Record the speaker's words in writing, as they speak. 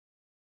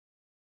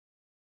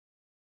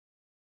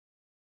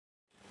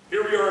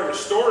Here we are in the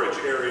storage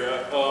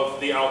area of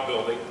the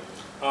outbuilding,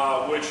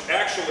 which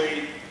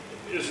actually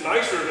is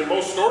nicer than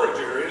most storage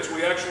areas.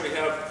 We actually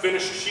have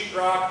finished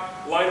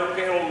sheetrock, liner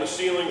panel in the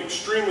ceiling,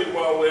 extremely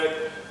well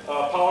lit,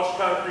 polished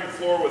concrete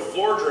floor with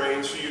floor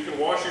drains so you can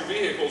wash your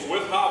vehicles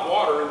with hot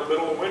water in the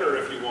middle of winter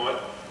if you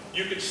want.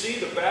 You can see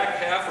the back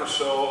half or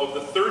so of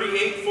the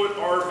 38-foot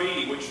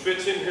RV, which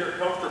fits in here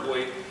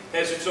comfortably,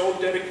 has its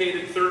own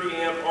dedicated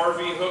 30-amp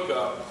RV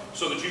hookup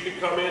so that you can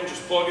come in,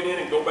 just plug it in,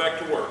 and go back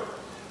to work.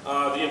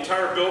 The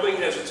entire building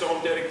has its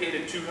own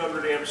dedicated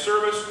 200-amp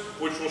service,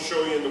 which we'll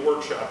show you in the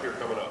workshop here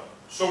coming up.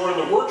 So we're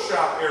in the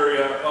workshop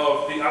area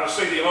of the, I would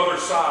say, the other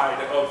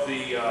side of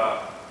the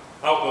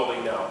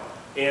outbuilding now.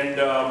 And,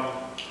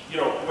 you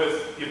know,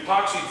 with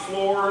epoxy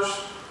floors,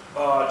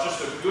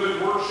 just a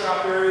good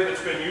workshop area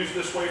that's been used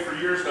this way for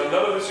years. Now,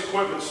 none of this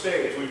equipment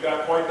stays. We've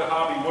got quite the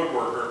hobby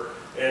woodworker,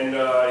 and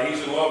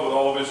he's in love with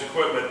all of his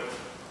equipment.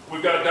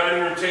 We've got a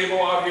dining room table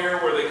out here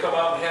where they come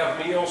out and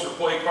have meals or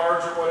play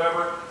cards or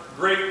whatever.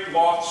 Great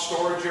loft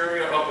storage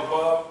area up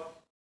above.